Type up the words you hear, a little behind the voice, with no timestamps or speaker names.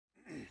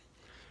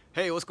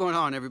Hey, what's going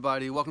on,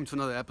 everybody? Welcome to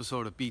another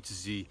episode of B to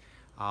Z.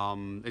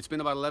 It's been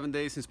about 11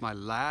 days since my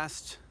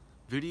last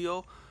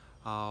video.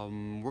 We're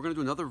going to do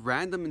another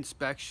random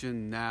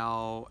inspection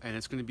now, and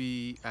it's going to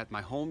be at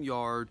my home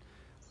yard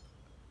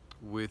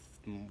with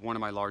one of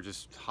my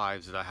largest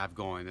hives that I have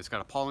going. It's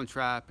got a pollen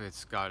trap.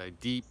 It's got a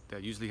deep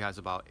that usually has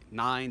about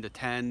 9 to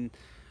 10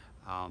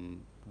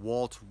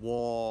 wall to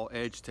wall,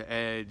 edge to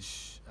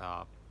edge,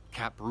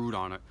 cap brood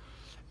on it.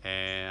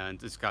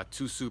 And it's got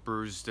two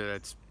supers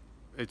that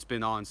it's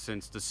been on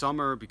since the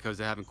summer because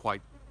they haven't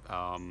quite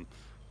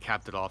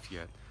capped it off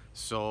yet.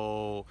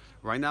 So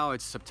right now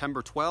it's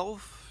September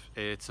 12th.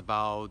 It's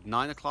about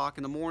 9 o'clock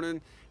in the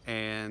morning,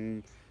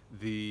 and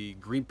the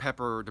green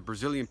pepper, the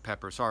Brazilian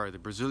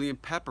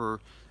pepper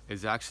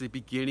is actually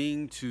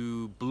beginning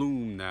to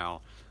bloom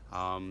now.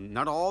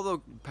 Not all the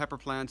pepper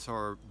plants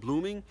are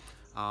blooming,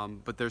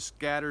 but there's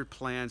scattered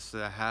plants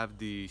that have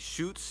the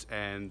shoots,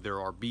 and there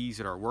are bees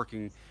that are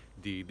working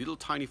the little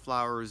tiny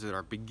flowers that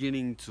are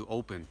beginning to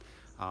open.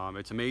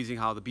 It's amazing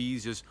how the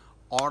bees just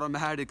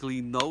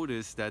automatically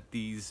notice that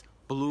these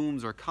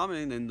blooms are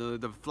coming and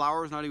the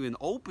flower's not even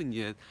open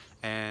yet,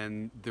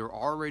 and they're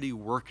already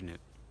working it.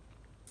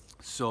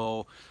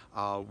 So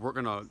we're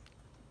gonna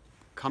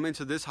come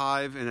into this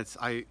hive,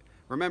 and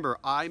remember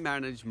I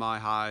manage my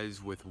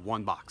hives with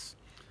one box.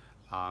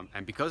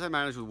 And because I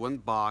manage with one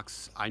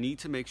box, I need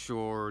to make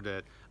sure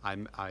that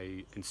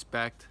I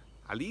inspect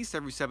at least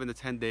every 7 to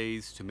 10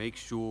 days to make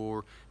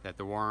sure that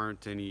there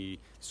aren't any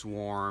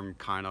swarm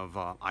kind of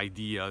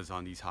ideas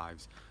on these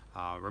hives.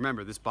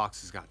 Remember, this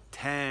box has got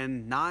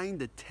 9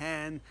 to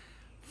 10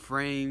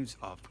 frames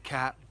of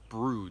cap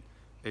brood.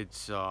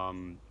 It's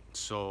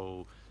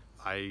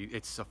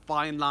it's a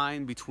fine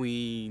line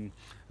between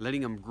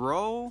letting them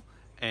grow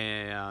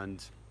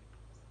and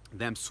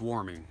them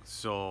swarming.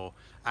 So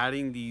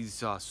adding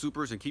these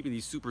supers and keeping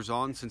these supers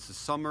on since the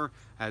summer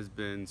has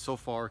been so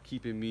far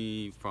keeping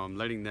me from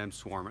letting them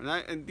swarm.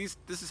 And this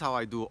is how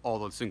I do all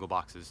the single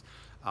boxes.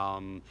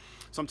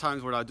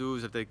 Sometimes what I do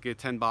is if they get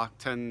 10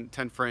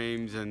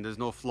 frames and there's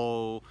no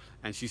flow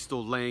and she's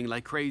still laying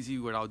like crazy,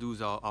 what I'll do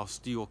is I'll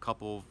steal a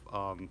couple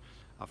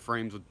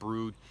frames with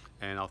brood,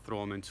 and I'll throw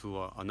them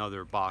into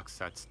another box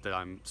that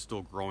I'm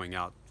still growing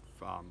out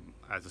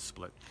as a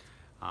split.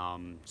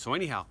 So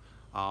anyhow,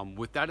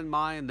 with that in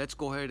mind, let's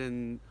go ahead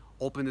and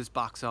open this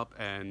box up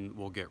and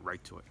we'll get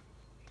right to it.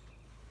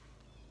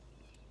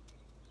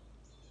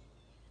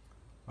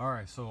 All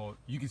right, so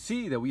you can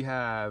see that we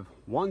have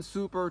one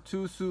super,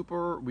 two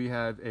super, we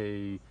have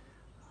a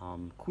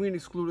queen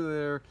excluder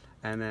there,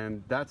 and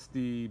then that's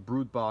the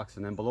brood box,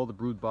 and then below the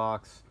brood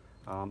box,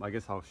 I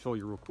guess I'll show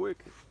you real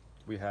quick,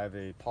 we have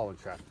a pollen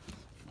trap.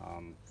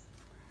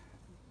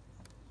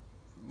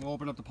 We'll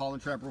open up the pollen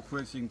trap real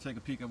quick so you can take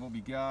a peek at what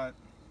we got.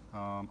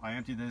 I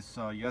emptied this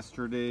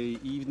yesterday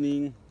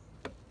evening,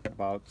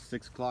 about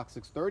 6 o'clock,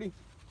 6:30.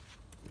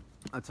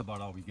 That's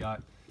about all we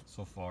got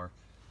so far.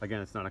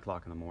 Again, it's 9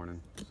 o'clock in the morning,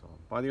 so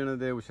by the end of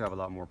the day we should have a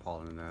lot more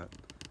pollen than that.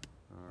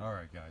 All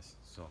right guys,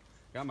 so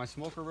got my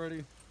smoker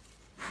ready.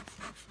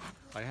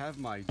 I have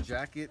my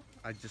jacket.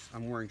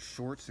 I'm wearing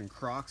shorts and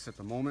Crocs at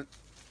the moment.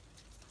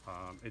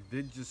 It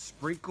did just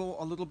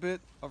sprinkle a little bit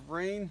of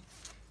rain.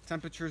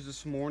 Temperatures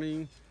this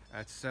morning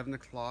at 7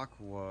 o'clock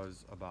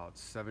was about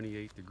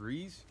 78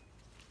 degrees.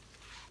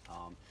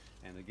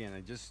 And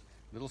again,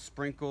 little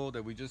sprinkle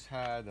that we just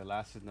had that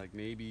lasted like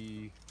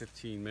maybe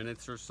 15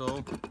 minutes or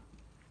so,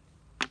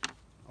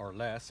 or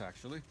less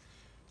actually.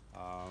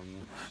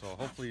 So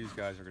hopefully these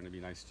guys are going to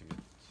be nice to me.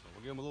 So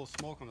we'll give them a little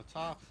smoke on the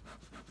top.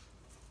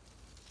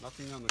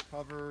 Nothing on the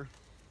cover.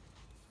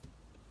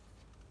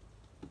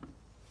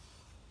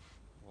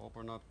 We'll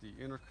open up the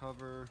inner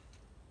cover.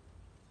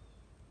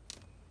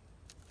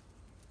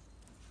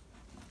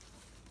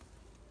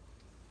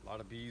 A lot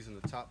of bees in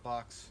the top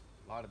box,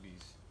 a lot of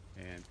bees.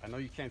 And I know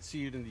you can't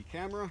see it in the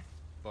camera,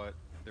 but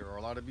there are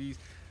a lot of bees.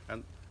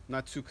 I'm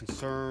not too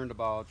concerned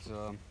about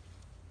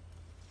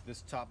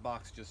this top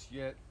box just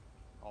yet.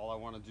 All I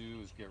want to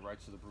do is get right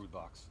to the brood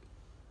box.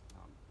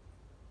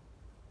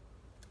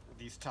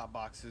 These top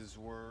boxes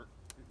were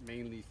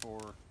mainly for,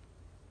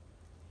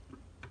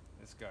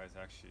 this guy's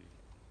actually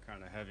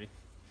kind of heavy.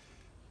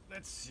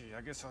 Let's see,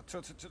 I guess I'll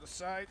tilt it to the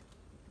side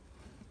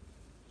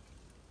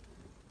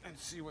and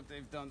see what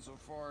they've done so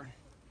far.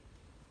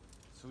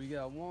 So we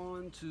got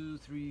 1, 2,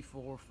 3,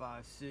 4,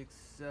 5, 6,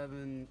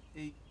 7,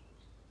 8,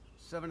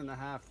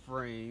 7.5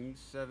 frames,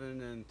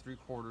 7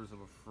 3/4 of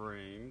a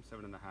frame,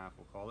 7.5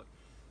 we'll call it,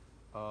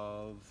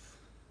 of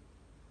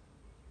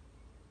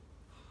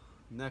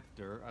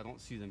nectar. I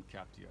don't see them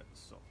capped yet,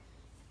 so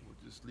we'll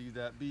just leave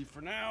that be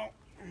for now.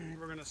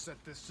 We're gonna set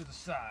this to the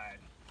side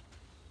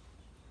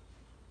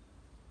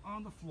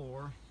on the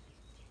floor.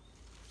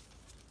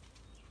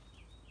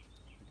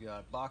 We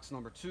got box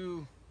number 2.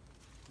 You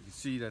can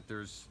see that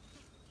there's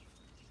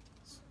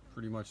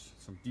pretty much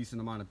some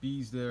decent amount of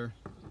bees there.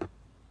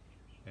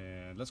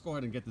 And let's go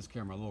ahead and get this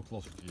camera a little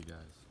closer to you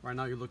guys. Right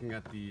now you're looking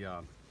at the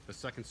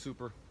second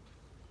super,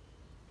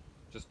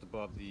 just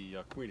above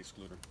the queen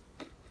excluder.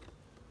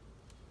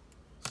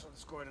 So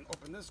let's go ahead and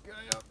open this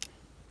guy up.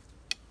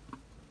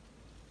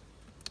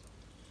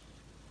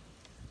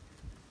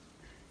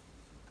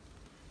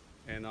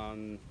 And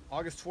on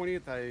August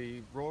 20th,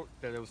 I wrote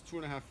that it was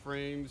 2.5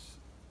 frames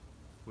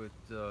with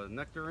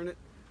nectar in it.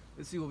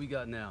 Let's see what we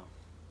got now.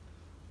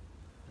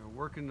 They're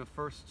working the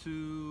first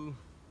two.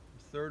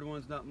 The third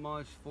one's not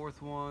much.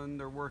 Fourth one,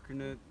 they're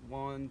working it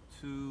 1,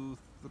 2,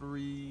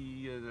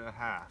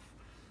 3.5.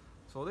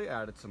 So they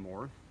added some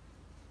more.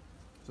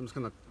 So I'm just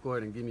gonna go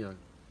ahead and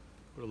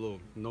put a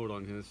little note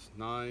on his.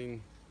 9,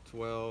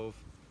 12,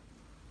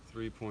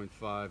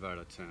 3.5 out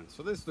of 10.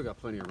 So they still got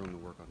plenty of room to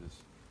work on this.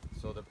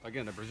 So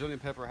again, the Brazilian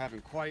pepper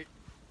haven't quite,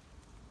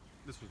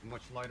 this was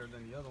much lighter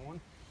than the other one.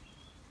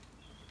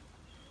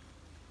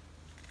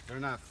 They're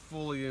not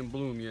fully in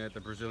bloom yet,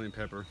 the Brazilian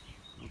pepper.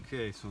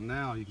 Okay, so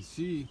now you can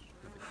see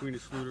the queen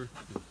excluder,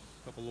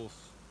 a couple little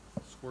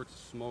squirts of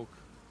smoke.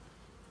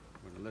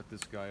 I'm gonna let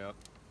this guy up.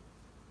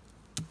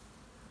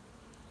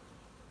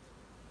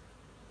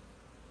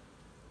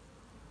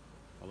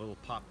 A little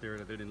pop there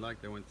that they didn't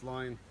like, they went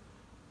flying.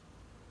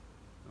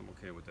 I'm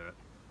okay with that.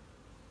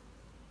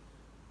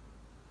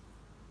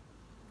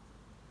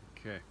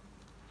 Okay.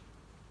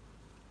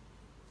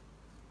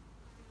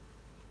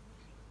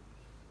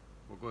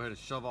 We'll go ahead and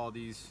shove all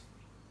these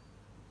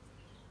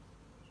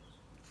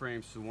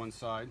frames to one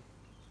side.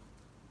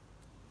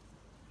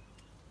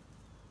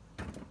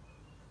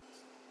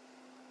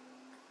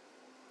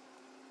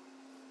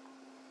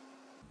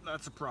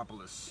 That's a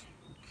propolis.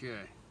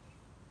 Okay.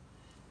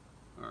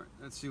 Alright,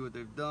 let's see what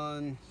they've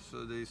done.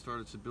 So they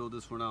started to build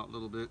this one out a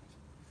little bit.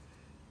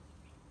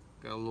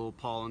 Got a little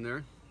pollen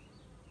there.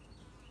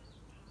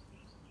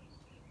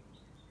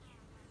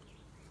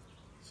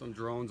 Some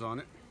drones on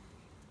it.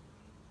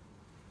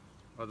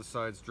 Other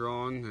side's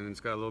drawn and it's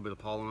got a little bit of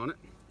pollen on it.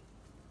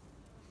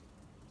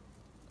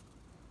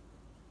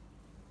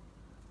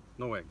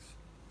 No eggs.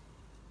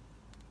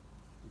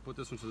 We'll put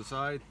this one to the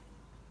side.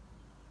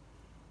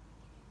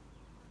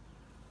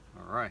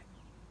 Alright.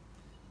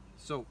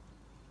 So,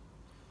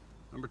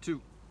 number 2.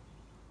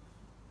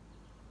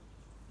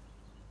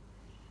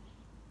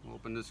 We'll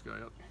open this guy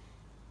up.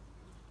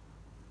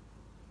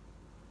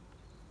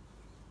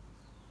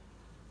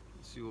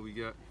 Let's see what we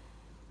got.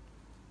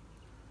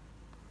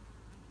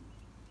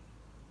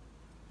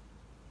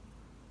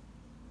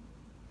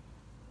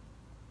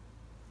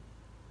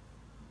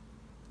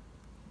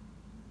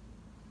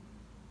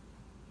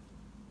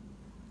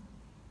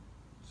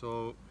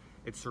 So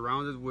it's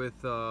surrounded with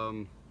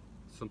some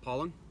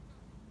pollen,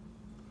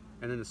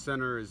 and in the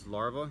center is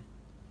larva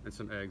and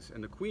some eggs,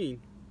 and the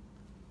queen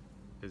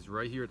is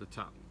right here at the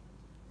top.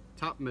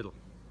 Top middle.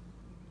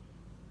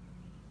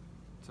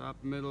 Top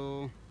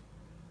middle.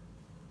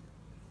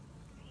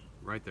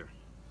 Right there.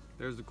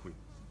 There's the queen.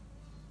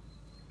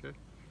 Okay.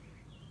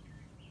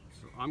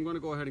 So I'm going to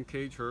go ahead and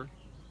cage her.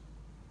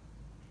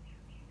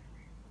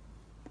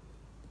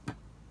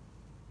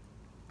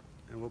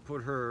 And we'll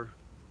put her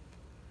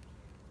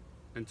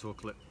into a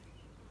clip.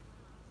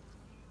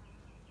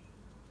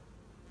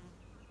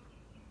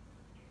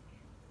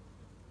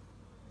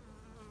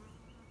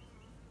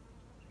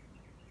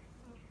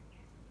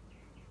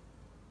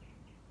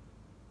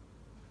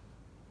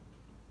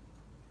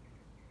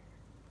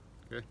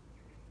 Okay.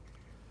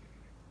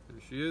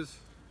 There she is.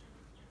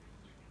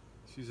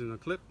 She's in a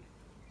clip.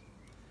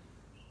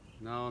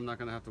 Now I'm not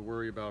going to have to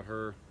worry about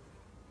her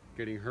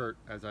getting hurt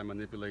as I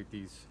manipulate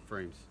these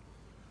frames.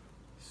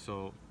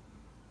 So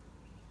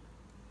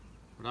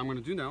what I'm going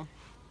to do now,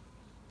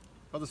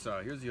 other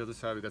side, here's the other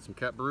side. We got some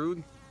cat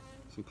brood,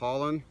 some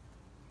pollen,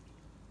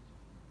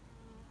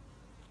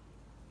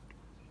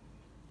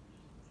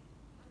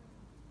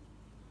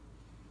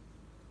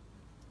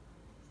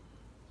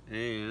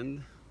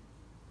 and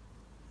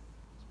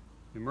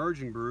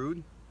emerging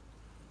brood.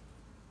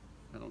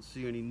 I don't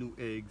see any new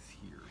eggs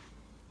here.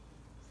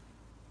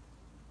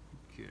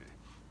 Okay,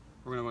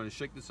 we're going to want to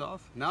shake this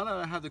off. Now that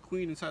I have the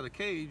queen inside the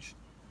cage,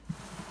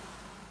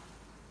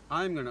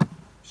 I'm going to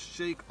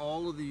shake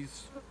all of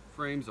these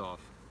frames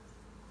off.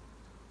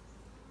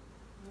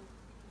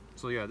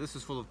 So yeah, this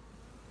is full of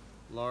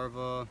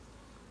larvae.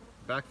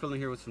 Backfilling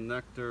here with some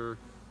nectar.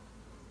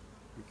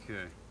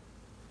 Okay.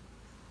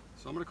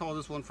 So I'm going to call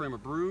this one frame a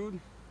brood.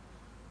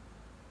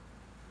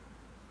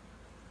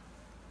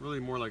 Really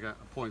more like a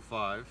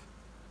 0.5.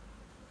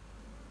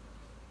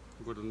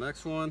 We'll go to the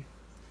next one.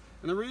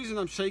 And the reason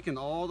I'm shaking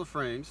all the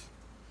frames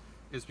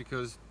is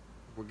because,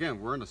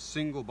 again, we're in a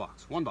single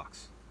box, one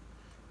box.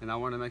 And I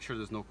want to make sure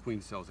there's no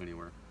queen cells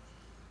anywhere.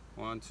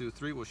 1, 2,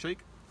 3, we'll shake.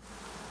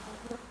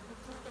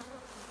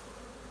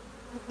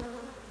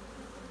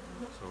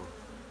 So,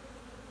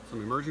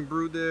 some emerging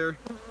brood there.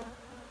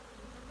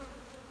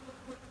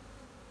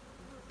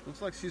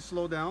 Looks like she's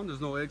slowed down.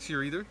 There's no eggs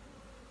here either.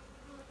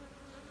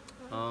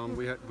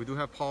 We do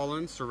have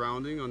pollen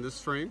surrounding on this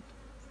frame.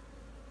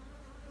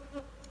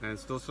 And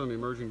still some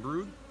emerging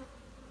brood.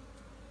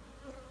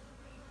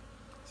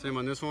 Same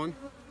on this one.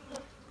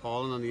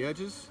 Pollen on the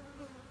edges.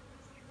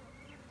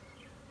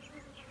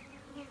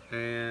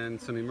 And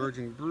some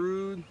emerging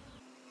brood.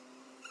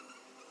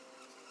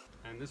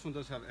 And this one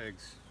does have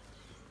eggs.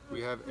 We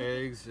have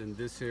eggs in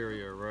this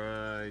area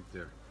right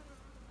there.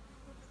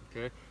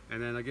 Okay, and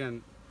then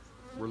again,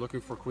 we're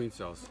looking for queen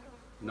cells.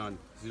 None,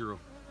 zero.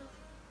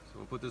 So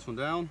we'll put this one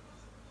down.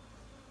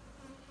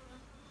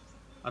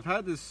 I've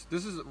had this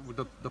is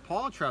the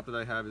pollen trap that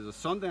I have is a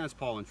Sundance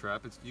pollen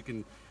trap. You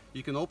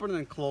can open it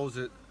and close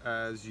it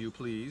as you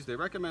please. They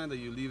recommend that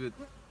you leave it,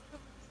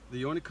 that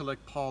you only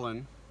collect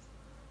pollen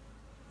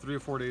 3 or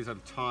 4 days at a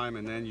time,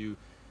 and then you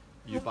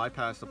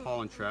bypass the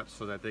pollen trap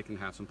so that they can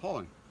have some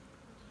pollen.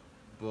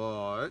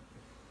 But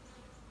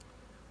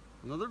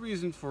another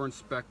reason for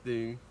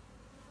inspecting,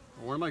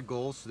 or one of my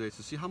goals today, is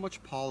to see how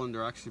much pollen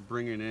they're actually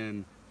bringing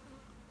in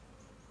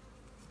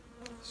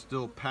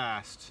still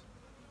past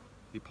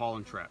the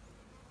pollen trap.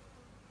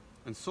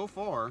 And so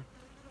far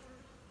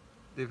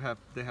they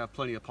have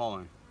plenty of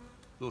pollen.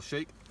 Little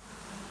shake.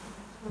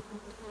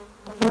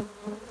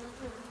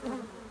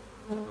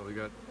 So we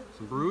got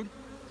some brood.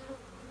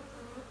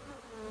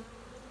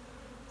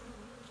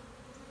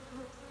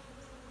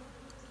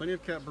 Plenty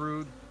of cat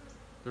brood.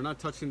 They're not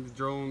touching the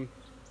drone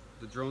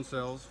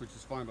cells, which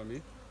is fine by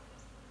me.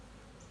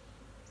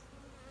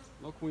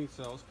 No queen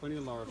cells, plenty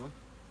of larvae.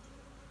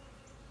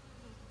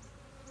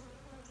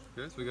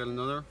 Okay, so we got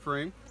another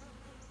frame.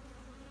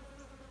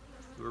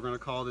 So we're going to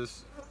call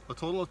this a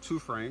total of 2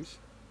 frames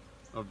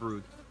of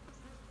brood.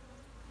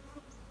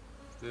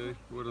 Okay,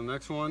 go to the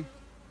next one.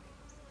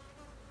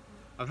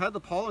 I've had the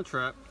pollen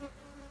trap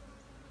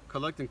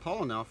collecting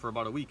pollen now for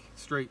about a week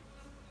straight.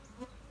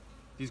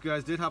 These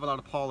guys did have a lot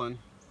of pollen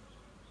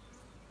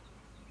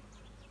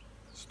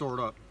stored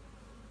up.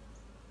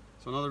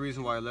 So another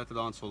reason why I left it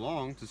on so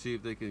long, to see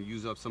if they can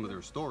use up some of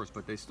their stores,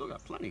 but they still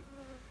got plenty.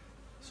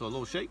 So a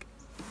little shake.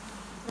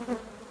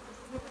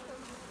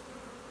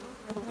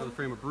 Another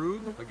frame of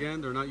brood.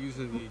 Again, they're not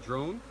using the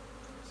drone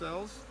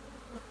cells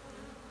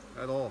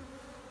at all.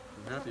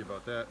 I'm happy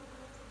about that.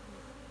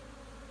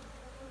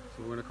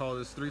 So we're going to call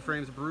this 3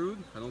 frames of brood.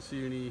 I don't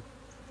see any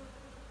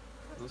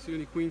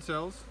queen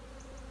cells.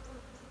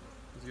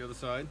 Here's the other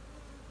side.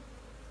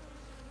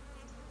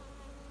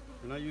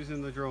 We're not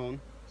using the drone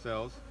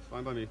cells. It's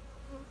fine by me.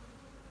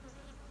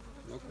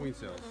 No queen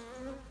cells.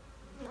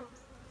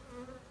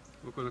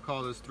 We're going to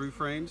call this 3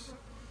 frames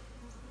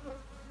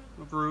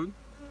of brood.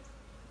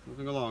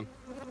 Moving along.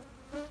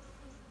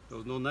 There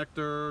was no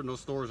nectar, no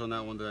stores on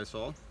that one that I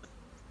saw.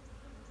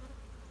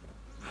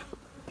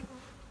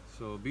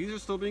 So bees are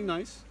still being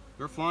nice.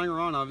 They're flying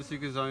around obviously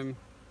because I'm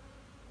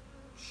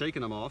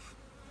shaking them off.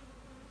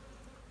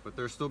 But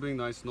they're still being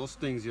nice. No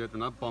stings yet. They're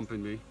not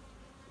bumping me.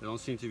 They don't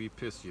seem to be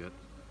pissed yet.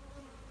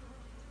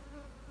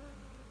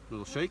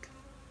 Little shake.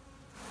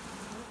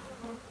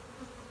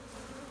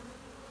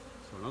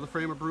 So another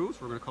frame of brood.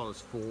 So we're going to call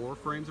this 4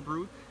 frames of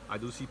brood. I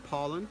do see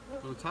pollen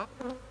on the top.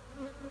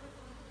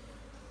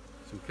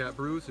 Some cat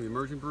brood, some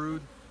emerging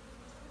brood.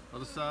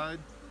 Other side,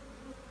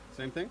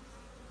 same thing.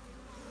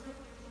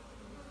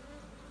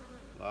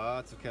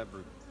 Lots of cat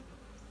brood.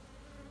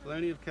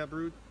 Plenty of cat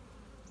brood.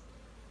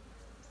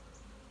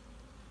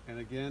 And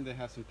again, they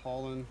have some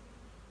pollen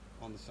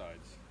on the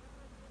sides.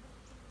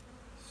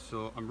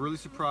 So I'm really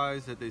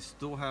surprised that they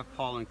still have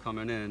pollen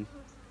coming in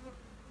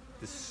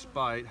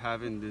despite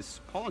having this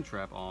pollen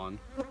trap on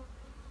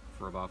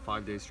for about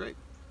 5 days straight,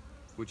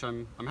 which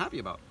I'm happy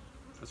about.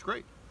 That's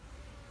great.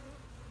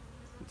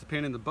 It's a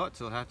pain in the butt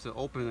to have to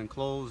open and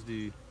close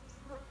the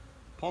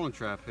pollen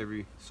trap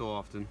every so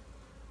often.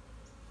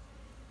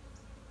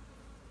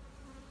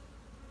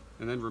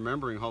 And then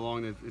remembering how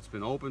long it's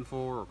been open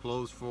for or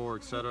closed for,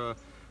 etc.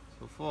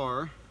 So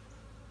far,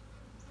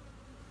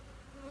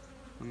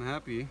 I'm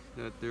happy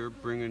that they're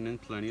bringing in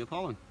plenty of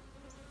pollen.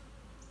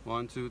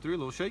 1, 2, 3, a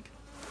little shake.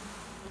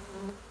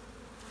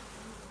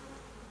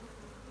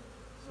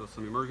 So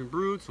some emerging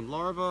brood, some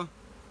larvae,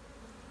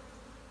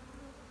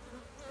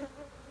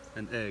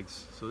 and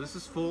eggs. So this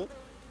is full.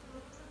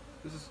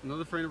 This is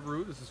another frame of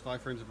brood. This is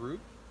 5 frames of brood.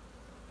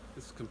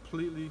 This is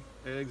completely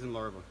eggs and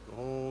larvae, the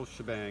whole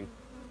shebang.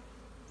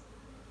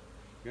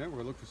 Yeah, we're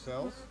gonna look for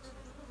cells.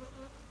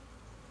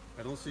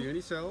 I don't see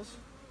any cells.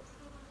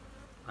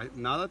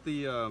 Now that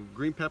the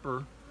green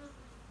pepper,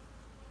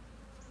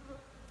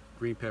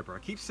 I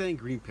keep saying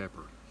green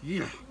pepper.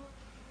 Yeah.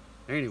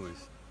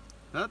 Anyways,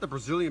 now that the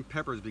Brazilian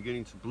pepper is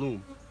beginning to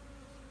bloom,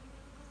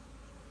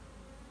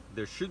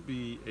 there should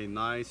be a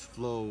nice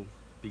flow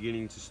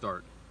beginning to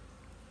start.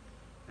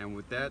 And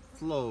with that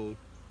flow,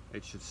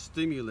 it should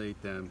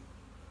stimulate them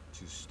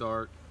to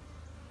start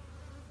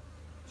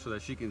so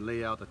that she can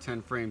lay out the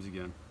 10 frames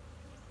again.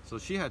 So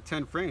she had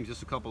 10 frames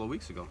just a couple of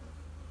weeks ago.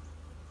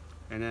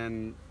 And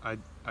then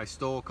I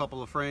stole a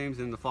couple of frames,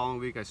 and the following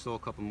week I stole a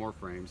couple more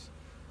frames.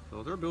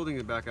 So they're building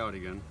it back out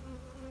again.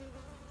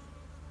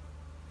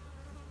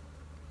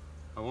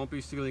 I won't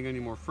be stealing any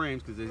more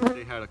frames because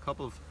they had a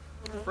couple of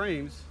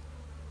frames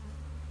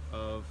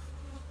of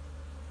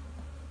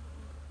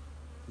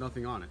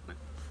nothing on it.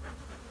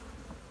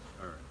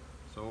 Alright,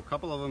 so a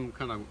couple of them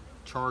kind of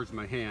charged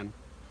my hand.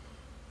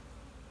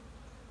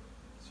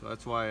 So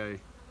that's why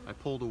I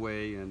pulled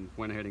away and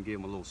went ahead and gave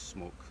them a little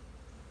smoke.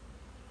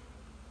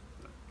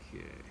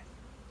 Okay.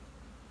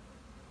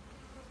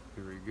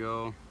 Here we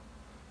go.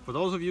 For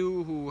those of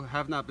you who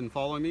have not been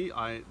following me,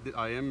 I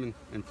am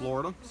in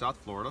Florida, South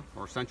Florida,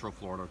 or Central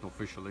Florida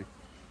officially.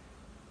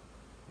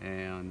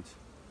 And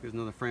here's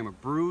another frame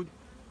of brood.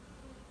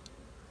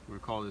 We're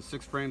gonna call this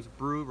 6 frames of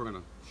brood. We're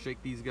gonna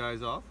shake these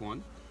guys off.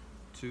 1,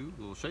 2,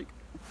 little shake.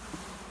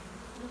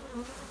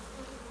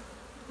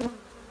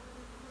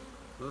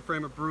 Another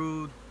frame of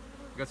brood.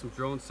 I got some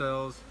drone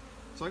cells.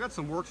 So I got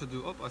some work to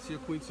do. Oh, I see a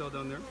queen cell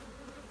down there.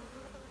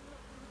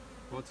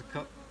 Wants a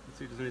cup. Let's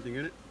see if there's anything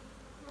in it.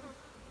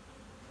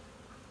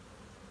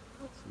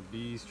 Some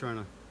bees trying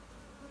to.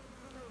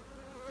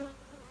 A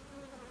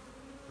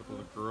couple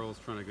of girls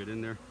trying to get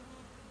in there.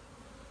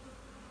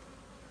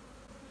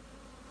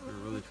 They're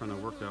really trying to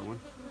work that one.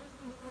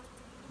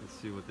 Let's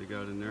see what they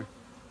got in there.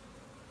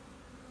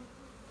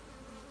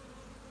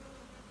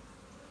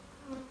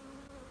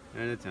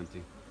 And it's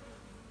empty.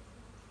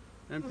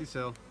 Empty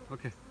cell.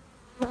 Okay.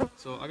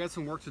 So I got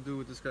some work to do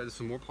with this guy. There's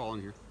some more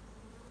pollen here.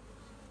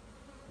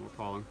 More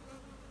pollen.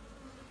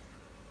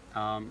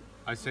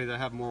 I say that I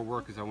have more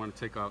work because I want to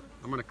take out.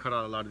 I'm going to cut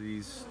out a lot of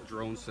these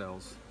drone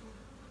cells.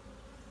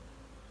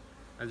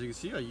 As you can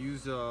see, I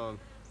use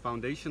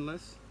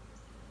foundationless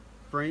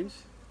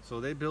frames, so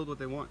they build what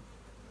they want.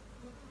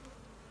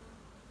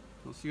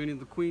 Don't see any of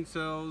the queen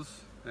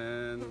cells,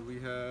 and we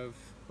have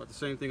about the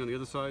same thing on the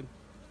other side.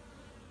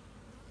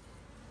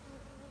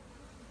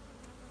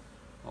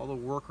 All the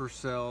worker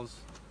cells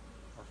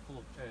are full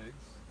of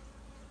eggs.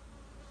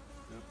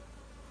 Yep.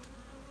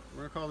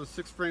 We're gonna call this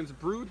 6 frames of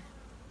brood.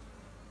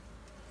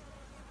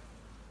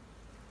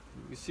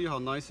 You see how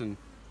nice and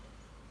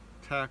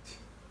packed,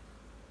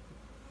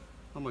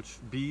 how much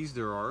bees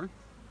there are.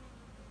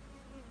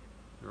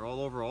 They're all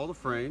over all the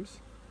frames.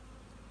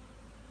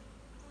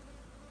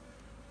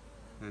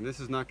 And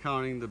this is not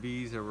counting the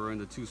bees that were in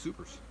the 2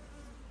 supers.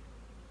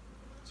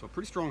 So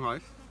pretty strong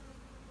hive.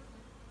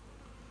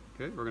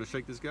 Okay, we're gonna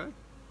shake this guy.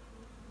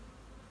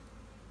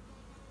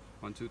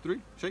 1, 2,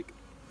 3, shake.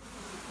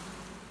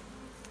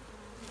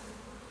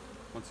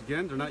 Once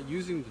again, they're not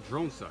using the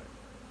drone side.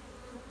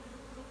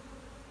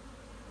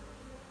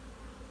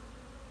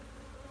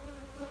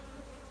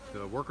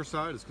 The worker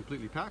side is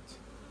completely packed.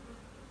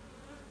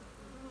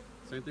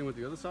 Same thing with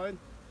the other side.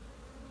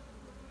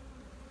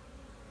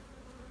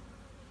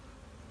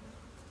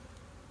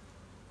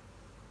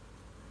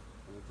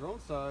 And the drone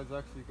side's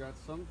actually got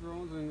some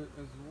drones in it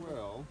as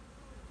well.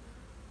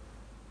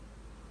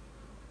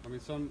 I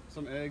mean, some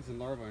eggs and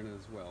larvae in it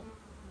as well.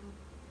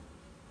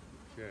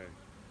 Okay.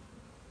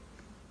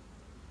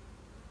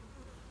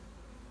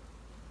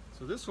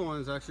 So this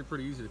one is actually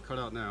pretty easy to cut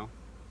out now.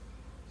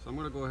 So I'm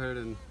going to go ahead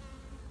and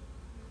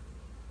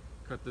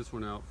cut this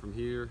one out from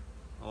here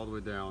all the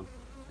way down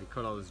and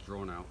cut all this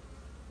drone out.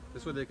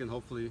 This way they can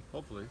hopefully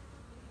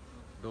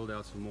build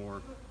out some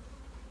more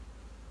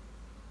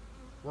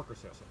worker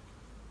cells.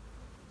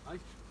 Nice.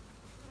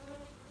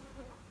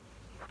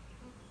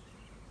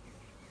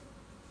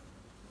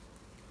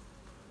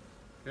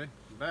 Okay,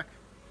 I'm back.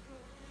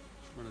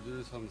 I'm going to do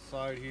this on the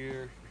side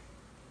here.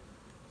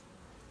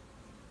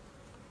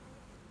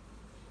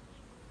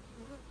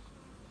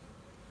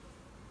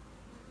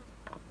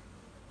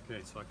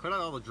 Okay, so I cut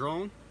out all the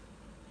drone.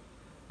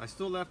 I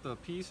still left a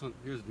piece on,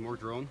 here's more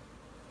drone.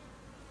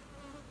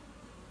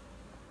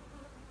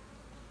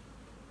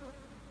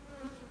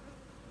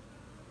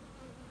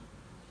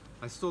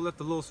 I still left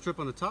a little strip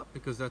on the top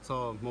because that's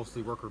all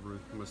mostly worker brood.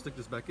 I'm going to stick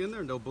this back in there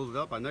and they'll build it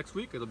up. By next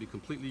week it'll be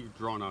completely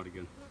drawn out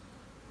again.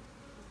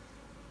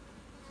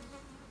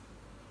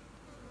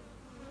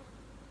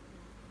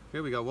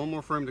 Okay, we got one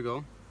more frame to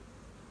go.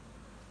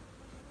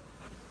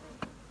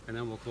 And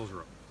then we'll close her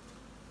up.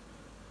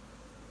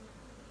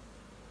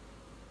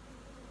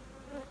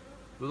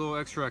 A little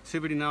extra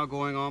activity now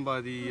going on by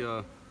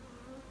the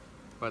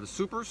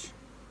supers,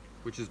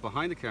 which is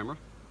behind the camera.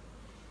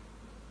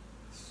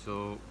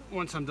 So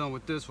once I'm done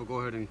with this, we'll go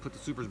ahead and put the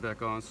supers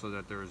back on so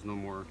that there is no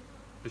more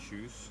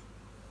issues.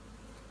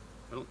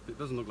 It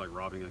doesn't look like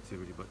robbing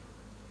activity, but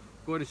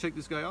go ahead and shake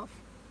this guy off.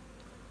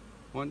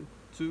 1,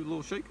 2,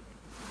 little shake.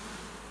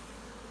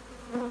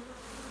 There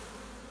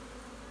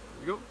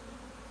you go.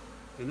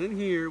 And then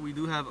here we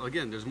do have,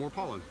 again, there's more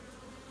pollen.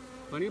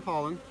 Plenty of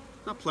pollen.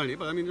 Not plenty,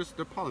 but I mean, there's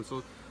pollen.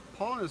 So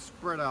pollen is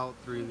spread out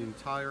through the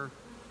entire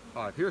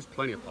hive. Here's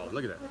plenty of pollen.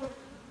 Look at that. Look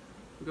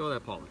at all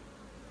that pollen.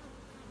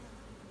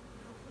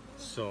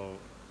 So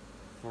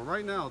for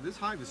right now, this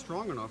hive is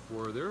strong enough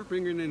where they're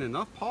bringing in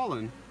enough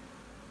pollen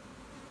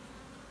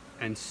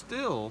and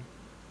still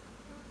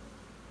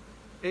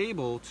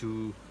able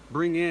to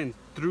bring in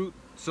through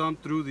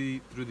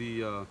the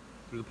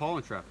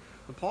pollen trap.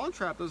 The pollen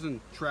trap doesn't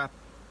trap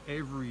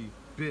every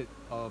bit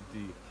of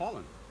the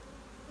pollen.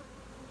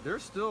 They're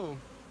still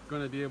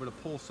going to be able to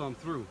pull some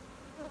through,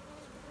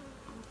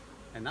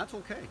 and that's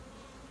okay.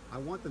 I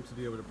want them to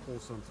be able to pull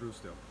some through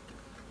still.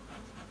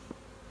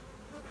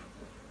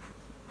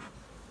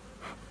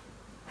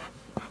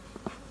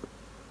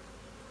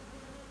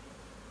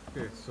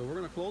 Okay, so we're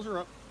going to close her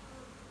up.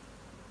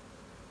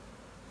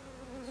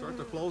 Start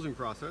the closing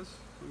process.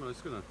 I'm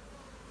just going to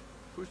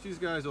push these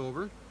guys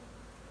over.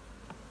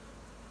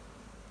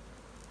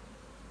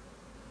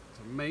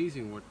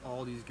 amazing what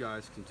all these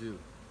guys can do.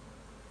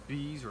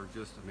 Bees are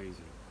just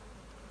amazing.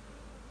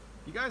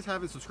 If you guys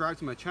haven't subscribed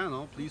to my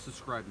channel, please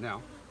subscribe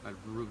now. I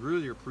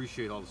really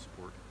appreciate all the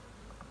support.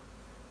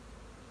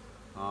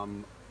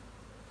 I'm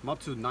up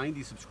to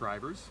 90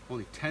 subscribers,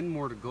 only 10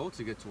 more to go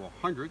to get to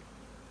 100.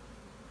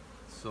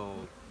 So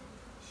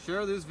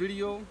share this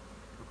video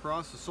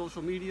across the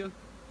social media.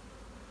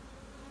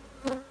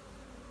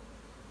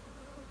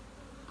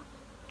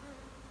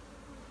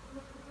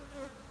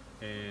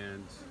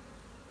 And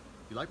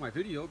if you like my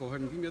video, go ahead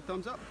and give me a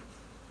thumbs up.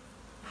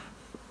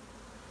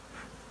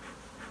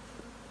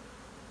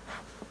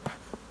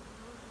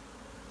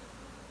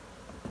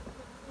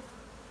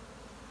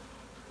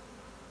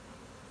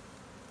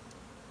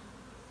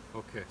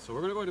 Okay, so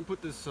we're gonna go ahead and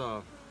put this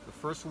the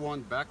first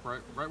one back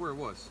right where it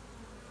was.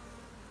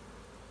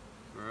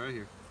 Right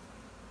here.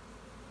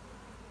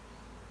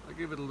 I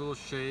give it a little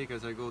shake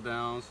as I go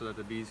down so that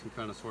the bees can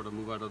kind of sort of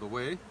move out of the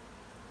way.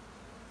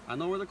 I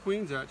know where the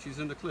queen's at, she's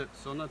in the clip,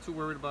 so I'm not too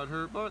worried about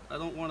her, but I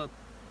don't want to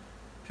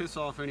piss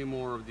off any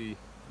more of the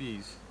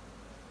bees.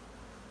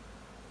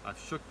 I've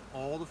shook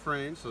all the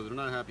frames, so they're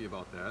not happy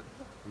about that.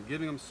 I'm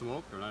giving them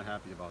smoke, they're not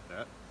happy about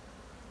that.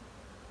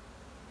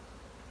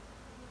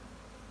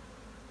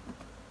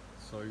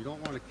 So you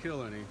don't want to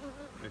kill any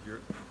if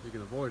you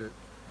can avoid it,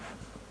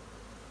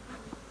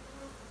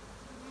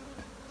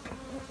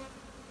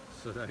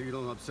 so that you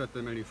don't upset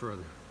them any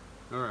further.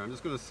 Alright, I'm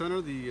just going to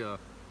center the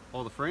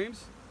all the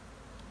frames.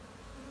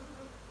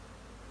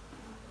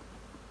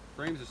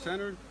 Frames are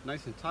centered,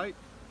 nice and tight.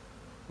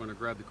 I'm going to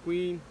grab the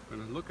queen, I'm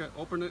going to look at,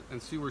 open it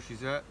and see where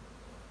she's at.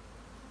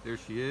 There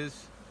she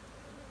is.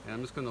 And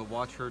I'm just going to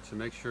watch her to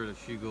make sure that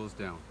she goes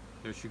down.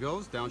 There she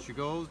goes, down she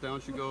goes,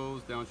 down she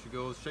goes, down she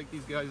goes. Shake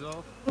these guys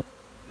off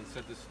and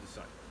set this to the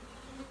side.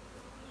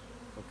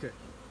 Okay,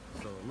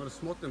 so I'm going to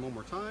smoke them one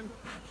more time.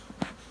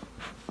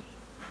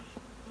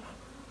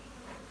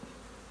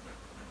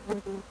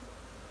 I'm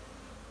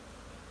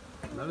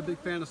not a big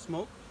fan of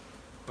smoke,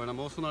 but I'm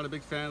also not a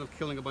big fan of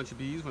killing a bunch of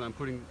bees when I'm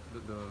putting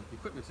the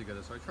equipment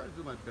together. So I try to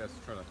do my best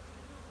to try to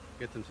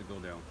get them to go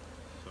down.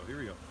 So here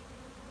we go.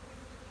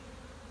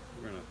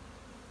 We're gonna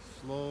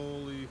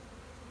slowly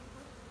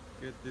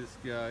get this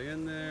guy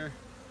in there.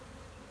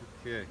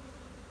 Okay,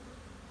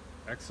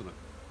 excellent.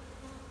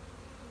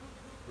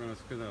 We're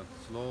just gonna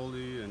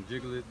slowly and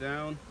jiggle it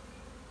down.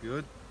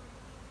 Good.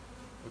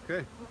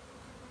 Okay.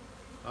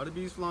 How the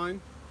bees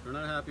flying? They're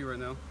not happy right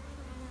now.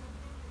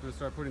 I'm gonna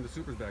start putting the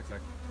supers back.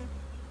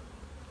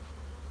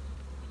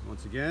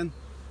 Once again,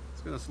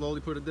 it's gonna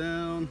slowly put it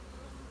down,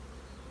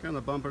 kind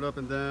of bump it up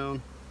and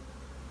down.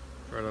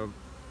 Try to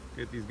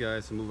get these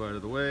guys to move out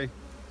of the way.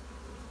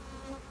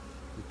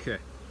 Okay.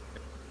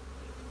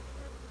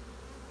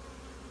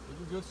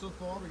 Looking good so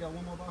far. We got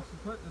one more box to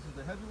put. This is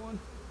the heavy one.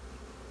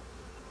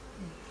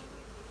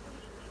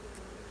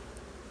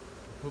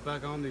 Put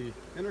back on the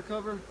inner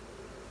cover.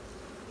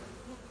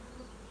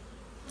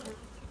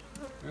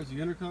 There's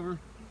the inner cover.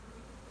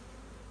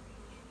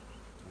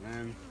 And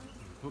then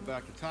put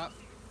back the top.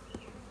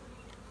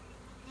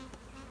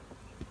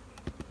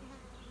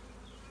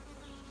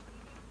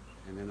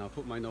 And then I'll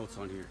put my notes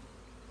on here.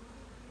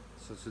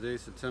 So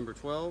today's September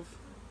 12th.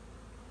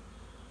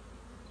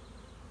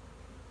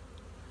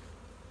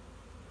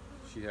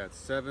 She had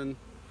 7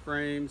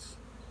 frames.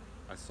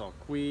 I saw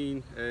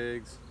queen,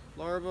 eggs,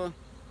 larva,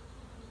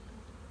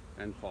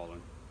 and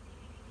pollen.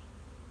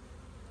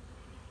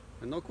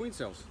 And no queen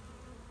cells.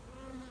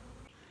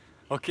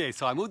 Okay,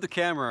 so I moved the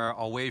camera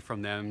away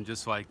from them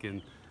just so I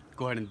can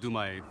go ahead and do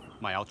my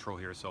outro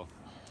here.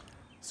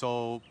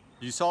 So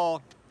you saw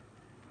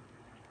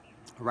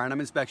a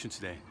random inspection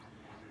today.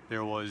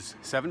 There was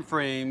 7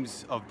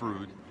 frames of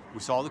brood.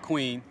 We saw the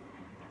queen.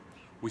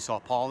 We saw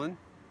pollen.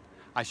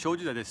 I showed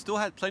you that it still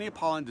had plenty of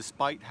pollen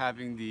despite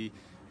having the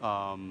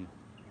pollen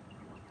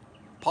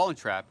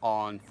trap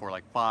on for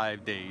like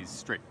 5 days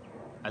straight,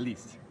 at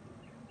least.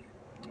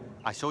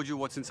 I showed you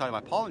what's inside of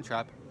my pollen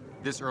trap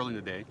this early in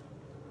the day.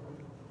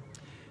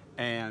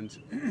 And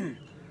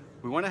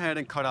we went ahead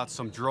and cut out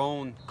some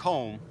drone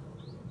comb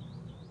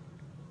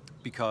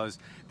because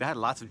they had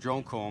lots of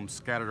drone combs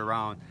scattered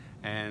around,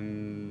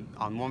 and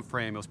on one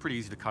frame it was pretty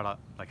easy to cut out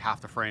like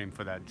half the frame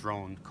for that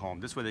drone comb.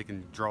 This way they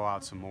can draw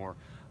out some more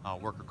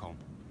worker comb.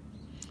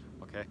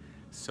 Okay,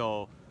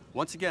 so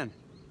once again,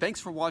 thanks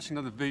for watching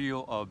another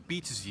video of B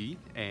to Z,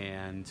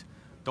 and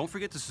don't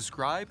forget to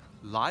subscribe,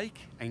 like,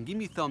 and give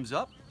me a thumbs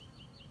up.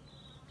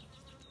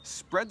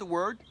 Spread the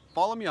word.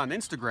 Follow me on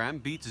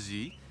Instagram, B to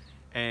Z,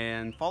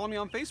 and follow me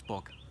on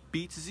Facebook,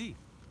 B to Z.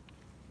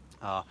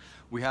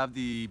 We have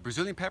the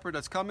Brazilian pepper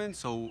that's coming,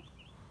 so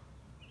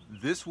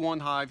this one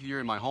hive here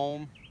in my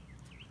home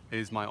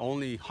is my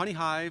only honey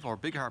hive or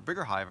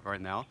bigger hive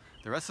right now.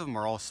 The rest of them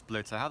are all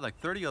splits. I have like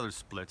 30 other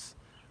splits,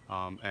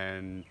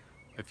 and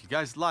if you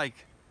guys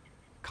like,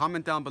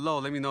 comment down below.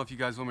 Let me know if you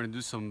guys want me to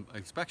do some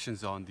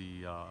inspections on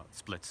the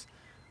splits.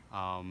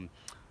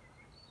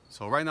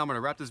 So right now I'm going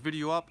to wrap this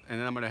video up, and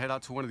then I'm going to head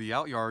out to one of the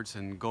out yards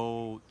and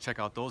go check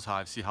out those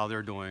hives, see how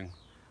they're doing,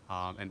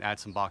 and add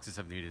some boxes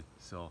if needed.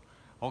 So,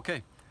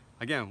 okay.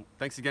 Again,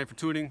 thanks again for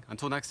tuning.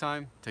 Until next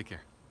time, take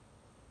care.